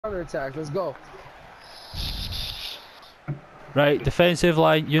counter attack. Let's go. Right, defensive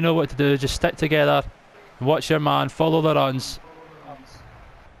line, you know what to do. Just stick together. Watch your man. Follow the runs.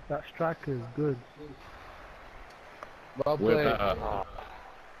 That striker is good. Well played.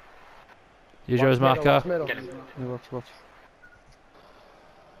 Use yours, marker. Watch middle. Yeah, watch.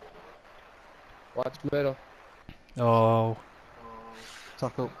 Watch middle. Oh.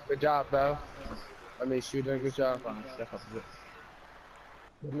 Tackle. Good job, bro. I mean, shooter. Good job.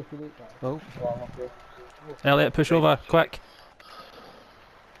 Oh. Elliot, push over, quick.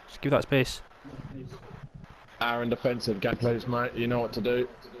 Just give that space. Aaron defensive, get close, mate. You know what to do.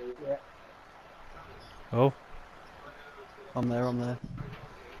 Oh. I'm there.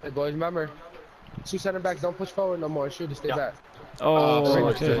 Hey, boys, remember. Two center backs, don't push forward no more. Shooter, stay back. Oh, Sorry,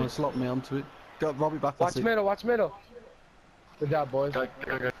 okay. to slot me onto it. Got Robbie back. Watch middle, watch middle. Good job, boys. Go.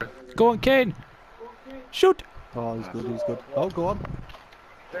 Go on, Kane. Shoot. Oh, he's good. Oh, go on.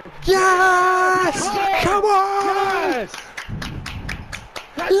 Yes! Come on! Yes!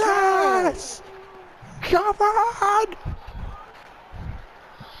 Yes! Come on!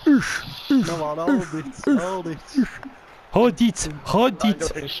 Come on, hold it. Hold it.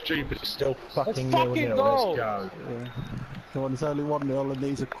 Nothing stupid, it's still fucking Let's 0-0. go. Let's go. Yeah. Come on, there's only 1-0 and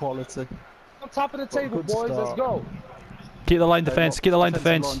these are quality. On top of the table, good boys. start. Let's go. Keep the line defense, keep the line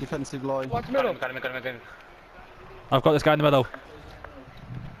defense. Defensive line. Watch middle. Got him. I've got this guy in the middle.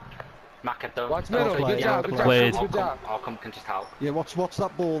 Watch middle. Play, Good job. Played. Good job. I'll come can just help. Yeah, watch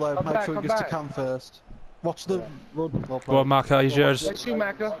that ball though. Come Make back, sure it come gets to back. Cam first. Watch the run. Well Go on, marker, use yours. Let's shoot,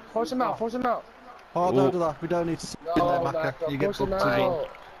 Macca. Force him out. Force him out. Oh, don't do that. We don't need to sit in there, No, Macca. Macca. You get Force him booked as well. out.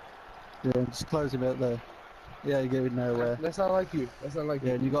 Yeah, just close him out there. Yeah, you're going nowhere. That's not like you. That's not like Yeah,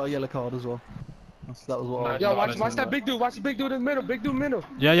 you. and you got a yellow card as well. That was what I was. Yo, watch that big dude. Watch the big dude in the middle. Big dude in the middle.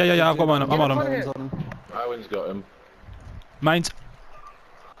 Yeah, I've got one. I'm on him. Owen's on him. Owen's got him. Mine's.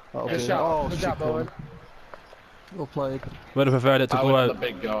 That'll Good do. shot. Oh, Good shit, job, Owen. well played. Would have preferred it to go Owen on the out.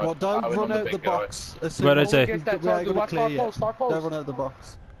 big guy. Well, don't Owen on run out the big guy. box. As soon Where as is he? we're Against that gonna tall dude. Watch clear far you. post. Far Don't post. run out the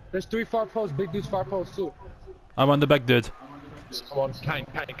box. There's 3 far posts. Big dudes far posts too. I'm on the big dude. Come on, Kane,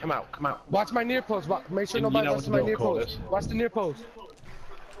 come out. Watch my near post. Make sure You nobody know watches what my to do, near call post. this. Watch the near post.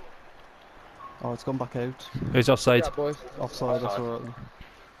 Oh, it's gone back out. Who's offside? Yeah, boys. Offside, that's alright.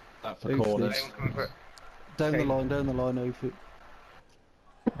 That for Oof, corners. Down the line, over it.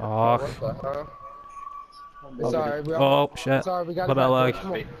 Oh, What the hell? It's alright. oh shit. It's alright. We got A it. bit of back, lag. boys.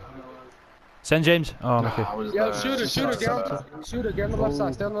 Come on. Send James. Oh, okay. I was Yo, there. shooter, get on. Shooter, get on the left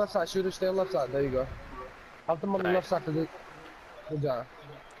side. Stay on the left side. Shooter, stay on the left side. There you go. Help them on the left side. Good job.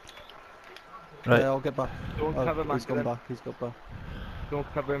 Right. Yeah, I'll get back. Don't cover He's Macca. gone back, he's got back.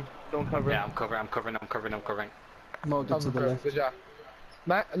 Don't cover him. Don't cover him. Yeah, I'm covering. Might get to the left. Good job.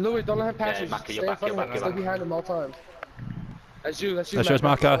 Louis, don't let him pass Yeah, you. Macca, Stay you're in back, front you're of him. back, Stay you're behind him all time. That's you. That's yours,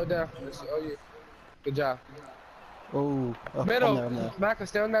 Macca. Oh, good job. Oh, Middle. I'm there. Macca,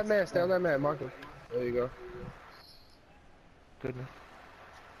 stay on that man. Stay on that man. Mark him. There you go. Goodness.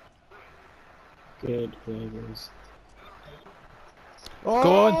 Good players. Oh!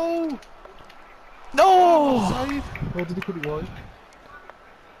 Go on. No! Save! Or did he put it wide?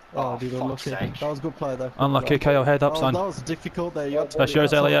 Oh, dude, fuck's unlucky. sake. That was a good play though. Unlucky, Kyle. Head up, Oh, son. that was difficult there. You had to That's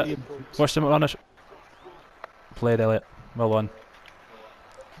yours, Elliot. Yeah. Watch them run it. Played, Elliot. Well done.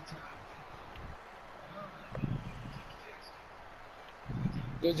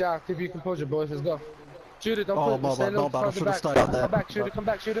 Good job. Keep your composure, boys. Let's go. Shooter, don't Oh, put my stay bad, in my front bad. I of the should have back. stayed out there. Come back, shooter. Come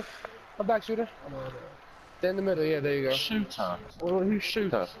back, shooter. Come back, shooter. Stay in the middle. Yeah, there you go. Shooter? Well, who's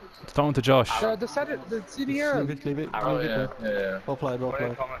shooter? Talking to Josh. The center, the CDM. Leave it. Oh, yeah. Well played, well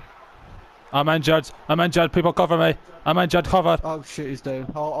played. I'm injured. People cover me. I'm injured. Cover. Oh shit, he's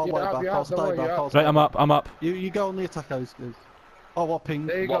down. I'll You're wait up, back. you're I'll up, don't stay worry, back. you're I'll up. stay Right, I'm back. up. You go on the attack, guys. Oh, what ping?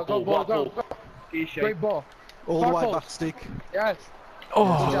 There you go. Go, ball, go. Great ball. All the Far way post. back stick. Yes. Good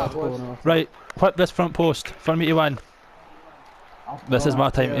Oh, job, boys. right. Put this front post for me to win. This is my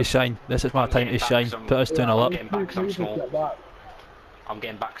time to shine. This is my time to shine. Put us 2-0 I'm up. getting back 'cause I'm small. I'm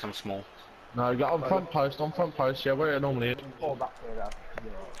getting back 'cause I'm small. No, get on front post, yeah, where it normally is.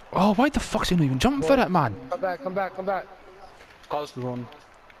 Oh, why the fuck's he not even jumping for it, man? Come back. Cause Run.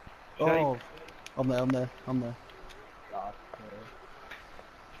 Oh, I'm there.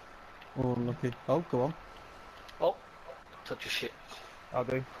 Oh, unlucky. Oh, go on. touch your shit. I'll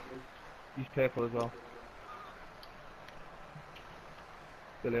do. He's careful as well.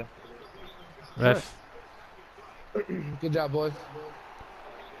 Brilliant. Ref. Good job, boys.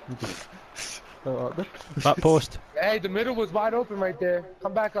 Alright then. Back post. Hey, the middle was wide open right there.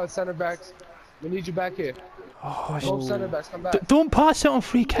 Come back on center backs. We need you back here. Oh, Both center backs, come back. don't pass it on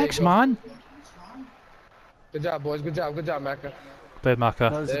free kicks, go. man. Good job, boys. Good job, Macca. Played marker.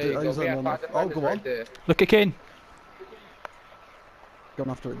 No, There you go. he's We on have the five Oh, defenders go on. right there. Look at Kane. Gone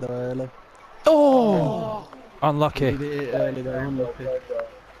after it there early. Oh! He Unlucky. did it early though, unlucky.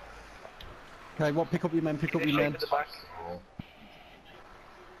 Okay, pick up your men, pick up your men.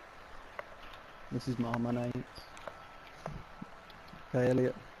 This is my man, 8. Okay,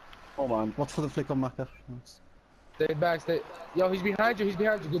 Elliot. Hold on. Watch for the flick on Maka. Nice. Stay back, stay. Yo, he's behind you,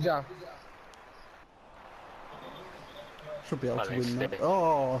 good job. Should be able to Well, win that. it's-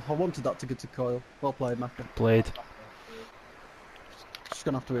 Oh, I wanted that to get to Coyle. Well played, Maka. Played. Just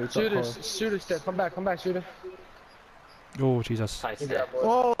gonna have to read that Coyle. Shooter, step. Come back, shooter. Oh, Jesus. Side Good step. job, boy.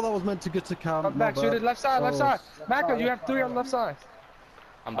 Oh, that was meant to get to Cam. Come back, shooter, left side. Maka, you have 3 on the left side.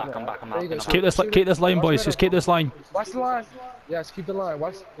 I'm back. I'm There you helping. go. I'm Keep this line, Watch boys. middle. Just keep this line. Watch the line. Yes, keep the line.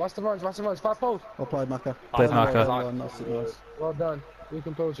 Watch the runs. 5 posts. Well played, Maka. Played Maka. Nice. Well done. Good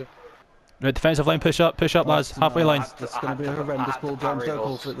composure. Right, defensive line, push up, lads. Halfway line. That's gonna be a horrendous ball, James. Don't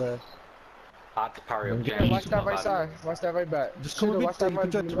call for it there. I had to parry up Yeah, James. watch that my right bad. side. Watch that right back. Just come a bit watch that deeper, right in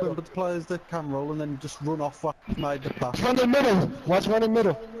the gentlemen, middle. but the players that can roll and then just run off what made the pass. Run in the middle. Watch run in the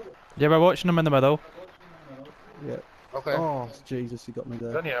middle. Yeah, we're watching them in the middle. Yeah. Okay. Oh, Jesus, he got me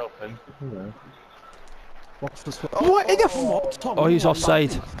there. Only open. Watch the What in the Oh, he's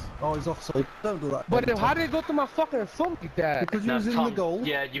offside. Oh, he's offside. Don't do that. But Tom. how did it go through my fucking foot like that? Because he No, was in Tom, the goal.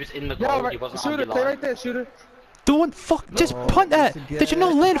 Yeah, you was in the Yeah, goal. right. You wasn't Shooter, on your stay line. right there, shooter. Don't just punt it. yes, Did you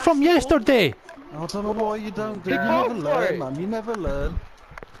not learn from yesterday? I don't know why you don't do He it. You never paused for learn, it. man. You never learn.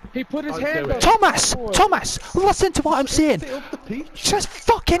 He put his I'll hand do up. it. Thomas, listen to what I'm saying. Fit up the pitch. Just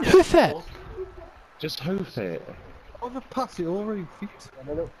fucking hoof it. Just hoof it. Either pass it or he fit.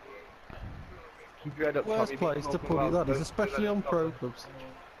 Keep your head up, Worst Tommy. place to put it, that is, especially on pro clubs.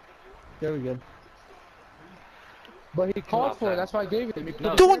 Go again. But he called for it. That's why I gave it him. He put No.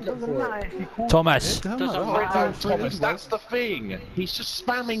 his Don't- hand up for it. Thomas. Don't Doesn't matter. matter. I'll go for it Thomas, as that's the thing. He's just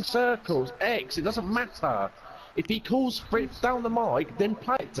spamming circles. X. It doesn't matter. If he calls for it down the mic, then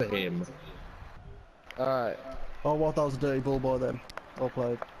play it to him. Alright. well. Oh, what? That was a dirty ball by them. Well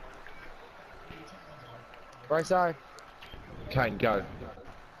played. Right side. Kane, go.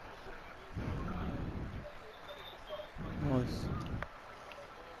 Nice.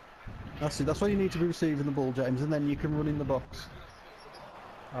 That's it. That's why you need to be receiving the ball, James, and then you can run in the box.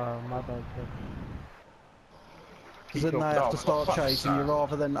 My bad. Because then they have to start chasing you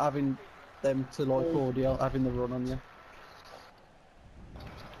rather than having them to like audio having the run on you.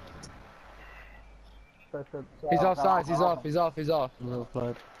 He's offside. He's off. Well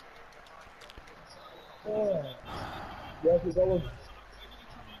played.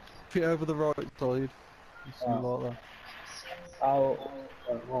 Fit over the right side. Something like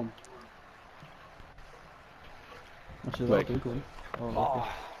that. Actually, that'll do good. Oh, okay.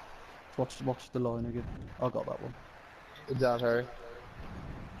 Watch the line again. I got that one. Good job, Harry.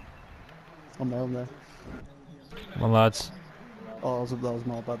 I'm there. Come on, lads. Oh, that was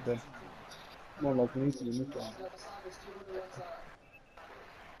my bad then. More like me to miss one.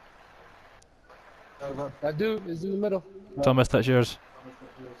 Over. That dude is in the middle. Thomas, that's yours.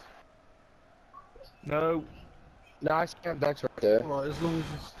 No. Nah, I spammed X right there. Alright, as long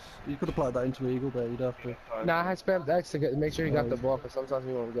as you could have played that into Eagle there, you'd have to. Nah, I spammed X to make sure he got the ball, because sometimes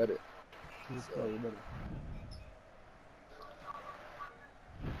he won't get it.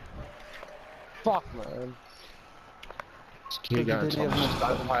 Fuck, man. Just keep going, Thomas.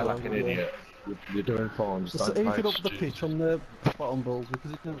 Don't play like an idiot. You're doing fine. Just Just don't even play up the pitch on the bottom balls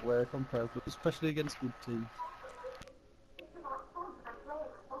because it don't work on pro clubs, especially against good teams.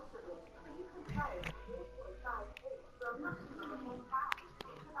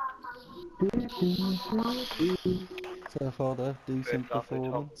 So far, though, decent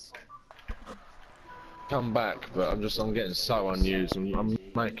performance. come back, but I'm getting so unused and I'm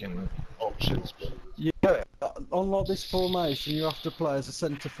making options. But Yeah, unlike this formation, you have to play as a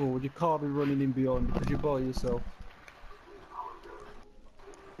centre forward. You can't be running in behind because you're by yourself.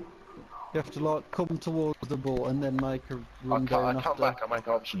 You have to like come towards the ball and then make a run down I come after. back, I make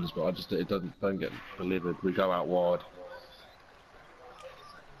options, but it don't get delivered. We go out wide.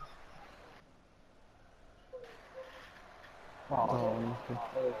 Oh, okay.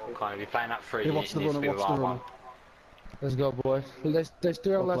 Can't be playing that free. Hey, watch the runner, watch the runner. Let's go, boys. There's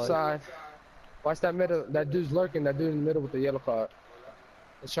 3 on Well left played. side. Watch that middle. That dude's lurking. That dude in the middle with the yellow card.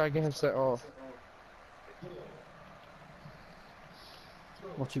 Let's try to get him set off.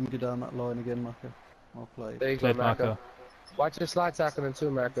 Watch him go down that line again, Maka. I'll play. There you go, Played Maka. Maka. Watch your slide tackling too,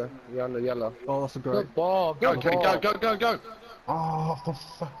 Maka. You're on the yellow. Oh, that's a great. Good ball. Go, Good okay, ball. go! Oh, for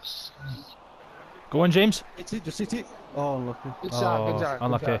fuck's sake. Go on, James. Hit it, just hit it. Oh, unlucky. Good shot. Oh, Good job.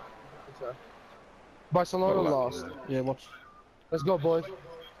 unlucky. Good job. Barcelona lost. Yeah, watch. Let's go, boys.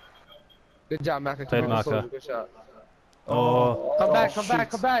 Good job, Maka. Played Maka. Good shot. Oh, Come back, come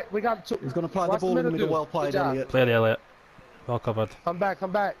back, come back. We got two. He's going to play the Watch ball in the middle. dude. Well played, Good job. Elliot. played Elliot. Well covered. Come back,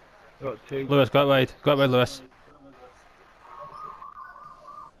 come back. Lewis, go out wide. Go out wide, Lewis.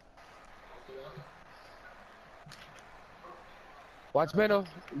 Watch middle.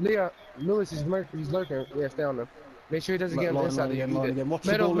 Leah, Lewis is lurking. He's lurking. Yeah, stay on him. Make sure he doesn't get him Line inside. again, line again. Watch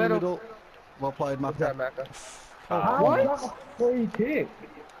the Middle, ball in the middle. middle. Well played, Good job, Maka. Maka. What? Free kick.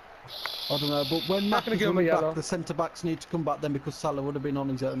 I don't know, but when Not gonna Maka's give him a running yellow. back, the centre backs need to come back then because Salah would have been on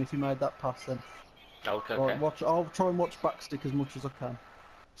his own if he made that pass then. Okay. Right, watch. I'll try and watch backstick as much as I can.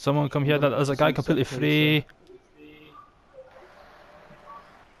 Someone come here. There's a guy completely free.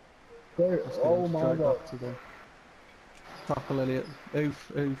 Oh my Straight god. back to them. Tackle Elliot.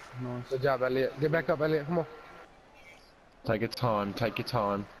 Oof, oof, nice. Good job, Elliot. Get back up, Elliot. Come on. Take your time, take your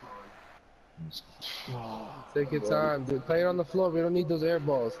time. Take your time, dude. Play it on the floor. We don't need those air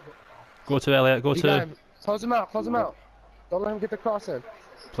balls. Go to Elliot. Go You got to. him. Close him out. Close him out. Don't let him get the cross in.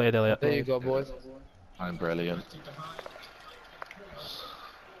 Played Elliot. There you go, boys. I'm brilliant.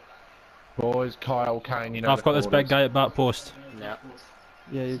 Boys, Kyle, Kane, you know. I've got this big guy at back post. Yeah.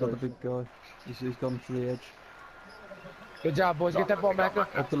 Yeah, you got the big guy. He's gone for the edge. Good job, boys. Get that ball, Maka.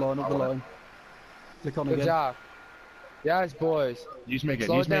 Up the line, up the line. Click on Good again. job. Yes, boys. Use me again,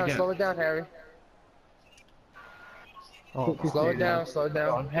 Slow use it me down. again. Slow it down, Harry. Oh, Slow it down. Slow it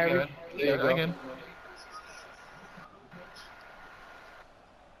down, Harry. There you go. Again.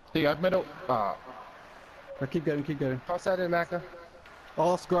 There you go, middle. Ah. right, keep going, keep going. Cross that in, Maka.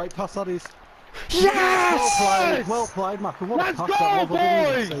 Oh, that's great. Pass that is. Yes! Well played, Maka. What a Let's pass go, that was. I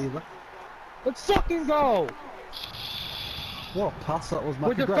didn't boys! even see that. Let's fucking go. What a pass that was, Maka.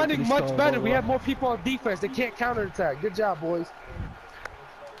 We're Great defending finish much time, better. by the We way. have more people on defense. They can't counterattack. Good job, boys.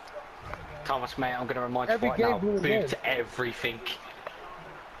 Thomas, mate, I'm going to remind Every you right game now. we win. Boot everything.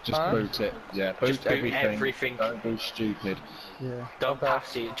 Just Huh? boot it. Yeah, boot Just boot everything. everything. Don't be stupid. Yeah. Don't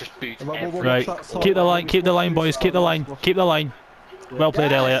pass it, just boot Well, everything. Right. What's that Keep the side? line. Keep the line, boys. Keep the line. Keep the line. Well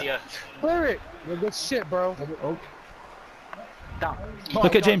played, Elliot. Yeah. Clear it. You're good shit, bro. Oh, Down.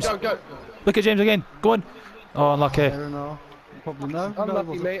 Look at James. Go, go. Look at James again. Go on. Oh, unlucky. fair enough. Probably no.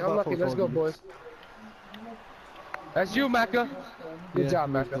 Unlucky, mate. Unlucky. Let's go, boys. That's you, Maka. Good job,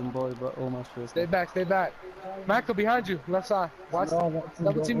 Maka. Boy, but almost first. Stay back. Stay back. Maka, behind you. Left side. Watch.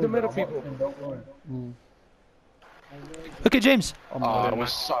 Double team the middle people. Look at James. Oh, it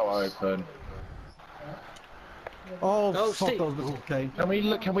was so open. Oh, Oh, fuck, Steve. that was Mr. Kane. Can we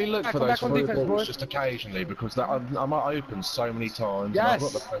look? Can we look Back- for come those back on through defense, balls boys. just occasionally because that I'm open so many times. And I've got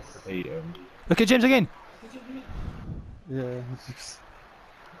Yes. the press repeating. Look at James again. Yeah.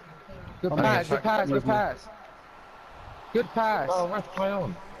 Good I'm pass. gonna Good pass. Good pass. Good pass. Oh, ref, play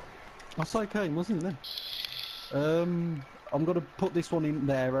on. I say Kane, wasn't it then? I'm gonna put this one in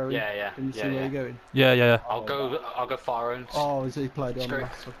there, Owen. Yeah, yeah, Can you see yeah, where yeah. you're going? Yeah, yeah, yeah. I'll go far owns. Oh, is he played it on the Straight.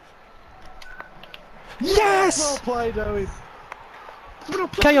 last one? Yes! Well played, Owen.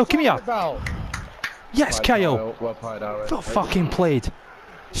 Kyle, come here. About. Yes, Kyle. Well played, Aaron. Well fucking played.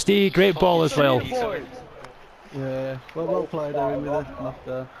 Steve, great ball as well. Boys. Yeah, well played, Owen, with it. Left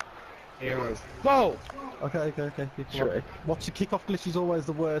there. Go. Okay. Keep on. Watch the kick-off glitch is always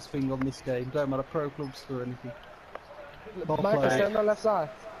the worst thing on this game. Don't matter pro clubs or anything. Well Maka, played. stand on left side.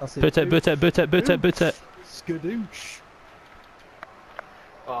 That's it. Boot it, boot it, boot it, boot it, boot it. Skadoosh.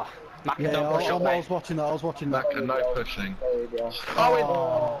 Oh, Mac, Yeah, don't push up, I mate. was watching that. Maka, no pushing.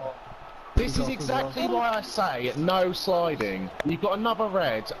 Oh, This is exactly why I say no sliding. You've got another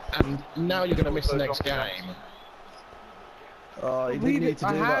red, and now you're going to miss the next game. oh, he Leave didn't need it. to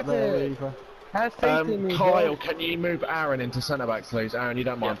I do that have there it. either. Have faith in me, Kyle, bro. can you move Aaron into centre back, please? Aaron, you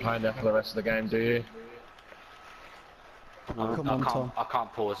don't mind playing there for the rest of the game, do you? Come on, Tom. I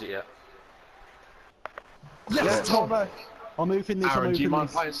can't pause it yet. Yes, Tom. I'm moving this. Aaron, I'm do you moving mind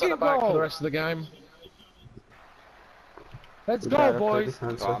this. playing centre back for the rest of the game? Let's go, boys.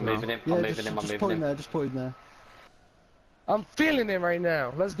 Right, I'm moving him. Yeah, I'm just, moving him. I'm just moving put him him. there. Just put him there. I'm feeling it right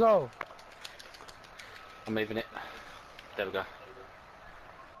now. Let's go. I'm moving it. There we go.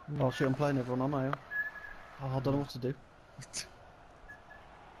 Oh shit, I'm playing everyone, am I? Oh, I don't know what to do.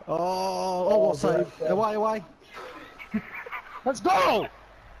 Oh, what save? Away. Let's go.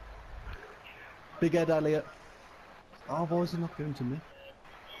 Big head, Elliot. Oh, why is he not going to me?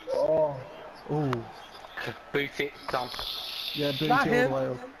 Oh. Boot it, Tom. Yeah, boot Not it all him. the way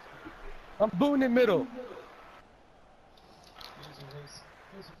up. I'm booting in middle.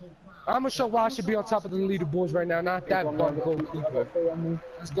 I'm gonna show why I should be on top of the leaderboards right now, not that one goalkeeper.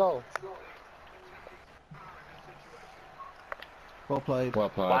 Let's go. Well played. Well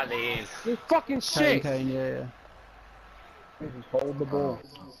played. Well in. You fucking Kane, shit. yeah. Hold the ball.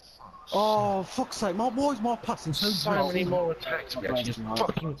 Oh, fuck's sake, why is my passing so So bad? many more attacks, we actually just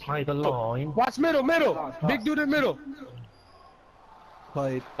fucking play the line. Watch middle, middle. Big dude in middle.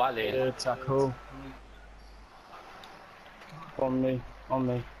 Played. Valley. Good tackle. On me, on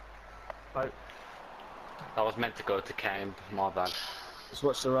me. That was meant to go to Kane, my bad. Just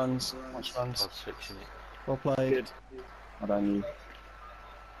watch the runs. Watch I runs. was switching it. Well played. Good. I don't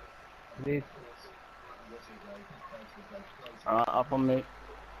need. Alright, up on me.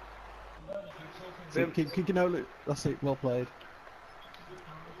 So keep kicking out. That's it. Well played.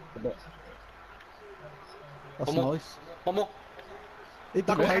 That's One more. nice. One more. Hit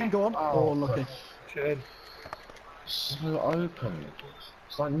that Kane, go on. Oh, unlucky. So open.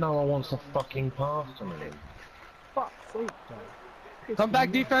 It's like no one wants to fucking pass to me. Come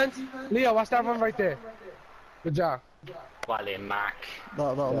back, defense. Leo, watch that run right there. Good job. Valley Mac.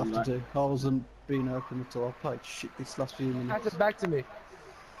 That'll have to do. I wasn't being open at all. I played shit this last few minutes. Pass it back to me.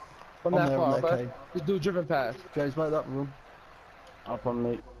 From I'm that there, far, I'm there, but Kane. just do a driven pass. James, make that run. Up on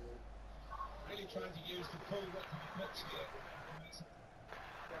me.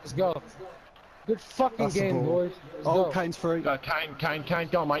 Let's go. Good fucking That's the game, ball. boys. Let's Oh, go. Kane's free. Go, Kane,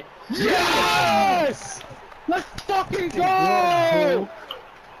 go on, mate. Yes! Let's fucking go! Yeah,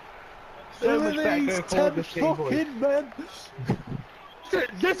 So Look much at better these going forward 10 this game, boys. fucking men.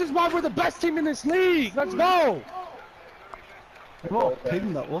 This is why we're the best team in this league. Let's go! What a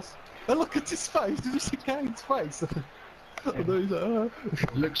pin that was. And look at his face. Did you see Kane's face? And then he's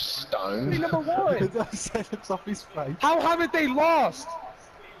like, Looks stoned. Number one. It looks off his face. How haven't they lost?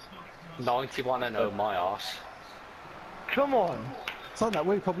 91-0, my arse. Come on. It's like that,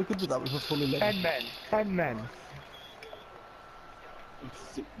 we probably could do that with a full 11. 10 men. 10 men.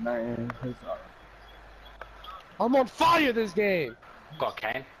 Man. I'm on fire this game. Got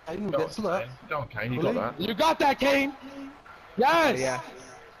Kane. Kane will get to that. Go on, Kane, you Will got that. You got that, Kane? Yes! Yeah.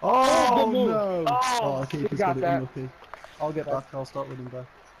 Oh, good move. no! Oh, I think you he's got got it that. unlucky. I'll get back, I'll start running back.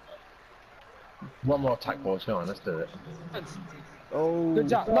 One more attack, boys. Go on, let's do it. Oh, Good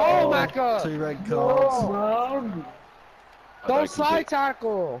job. No, Maka! 2 red cards. Don't slide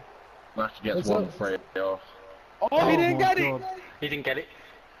tackle. Mash gets What's one up? free off. Oh, he didn't my get it. God. He didn't get it.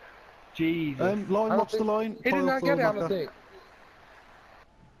 Jesus. Line, I don't watch the think- line. He did not get it, I don't think.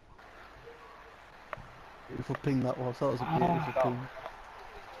 Beautiful ping that was. That was a beautiful ping.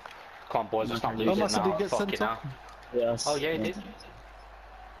 Come on, boys, let's not lose Oh, it Masia now. did get Fuck sent it off. now. Yes. Oh, yeah, he did.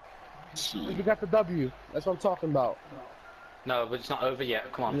 We got the W. That's what I'm talking about. No, but it's not over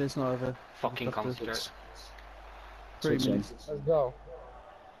yet. Come on. Yeah, it's not over. Fucking Have to- concentrate. 3 minutes. Let's go.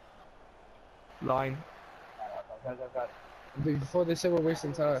 Line. Before they say we're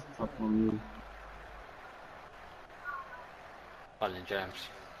wasting time. Up on you. Valley James.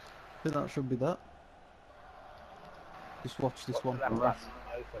 I think that should be that. Just watch this one.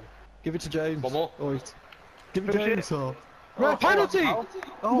 Give it to James. One more. Oh, wait. Give it to James. Oh, Right, penalty! oh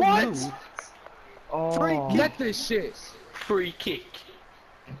What? no. Oh. Free kick. Get this shit. Free kick.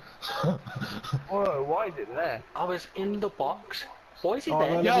 Whoa, why is it there? I was in the box. Why is he Oh,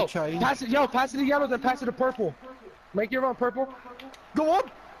 there? man. Yo, change. pass it to yellow, then pass it to purple. Make your run purple. Go on.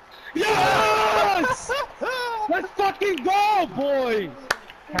 Yes! Let's fucking go, boys!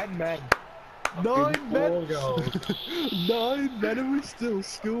 10 men. 9 men. 9 men and we still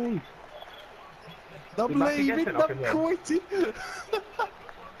score. I'm Did Matthew get leaving. sent off in I'm the end? quitting.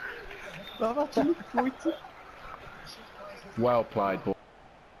 I'm actually quitting. Well played, boys.